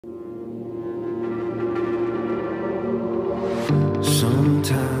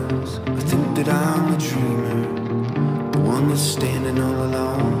Sometimes I think that I'm a dreamer, the one that's standing all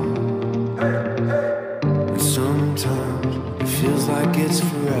alone. And sometimes it feels like it's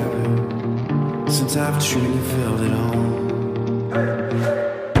forever since I've truly felt it all.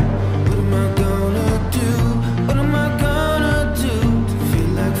 What am I gonna do? What am I gonna do to feel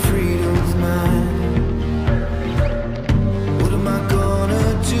like freedom's mine? What am I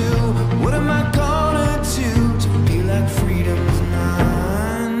gonna do? What am I gonna do to feel like freedom's mine?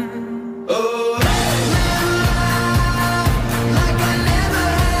 Oh, live life like I never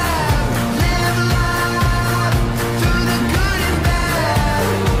have. Live life through the good and bad.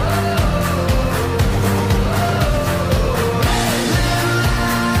 Live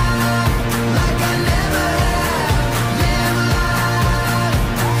life like I never have. Live life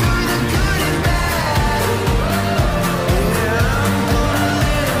through the good and bad. Yeah, I'm gonna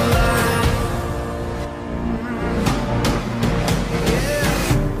live life.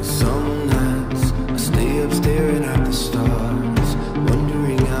 Some nights I stay up staring at the stars,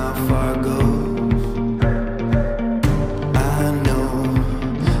 wondering how far it goes. I know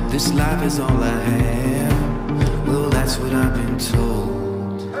this life is all I have. Well, that's what I've been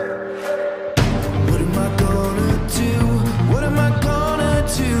told. What am I gonna do? What am I gonna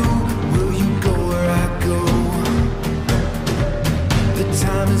do? Will you go where I go? The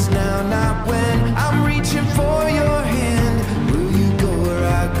time is now, not when. I'm reaching for your hand. Will you go where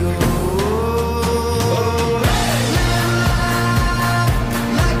I go? Live life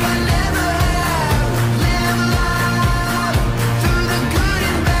like I never have. Live life through the good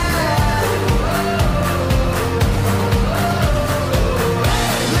and bad.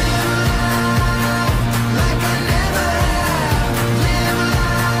 Live life like I never have. Live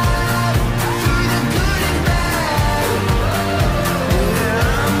life through the good and bad. Yeah,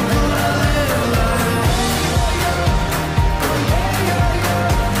 I'm gonna live life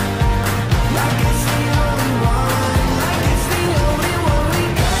like it's the only one, like it's the only one we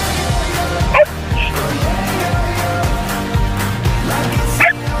got. Like it's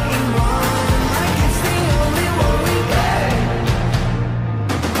the only one, like it's the only one we got.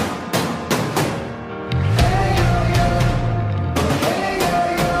 Live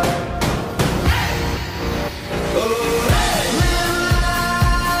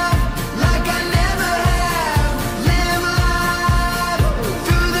life like I never have. Live life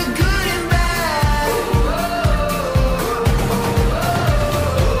through the good and bad. Live life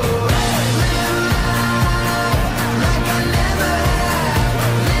like I never have.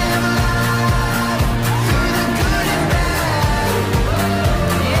 Live life through the good and bad.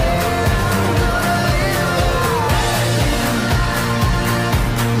 Yeah, I'm gonna live life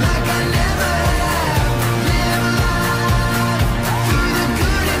like I never have. Live life through the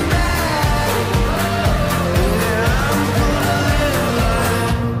good and bad. Yeah, I'm gonna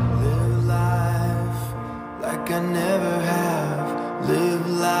live life like I never have. Live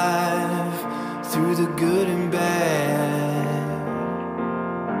life through the good and bad.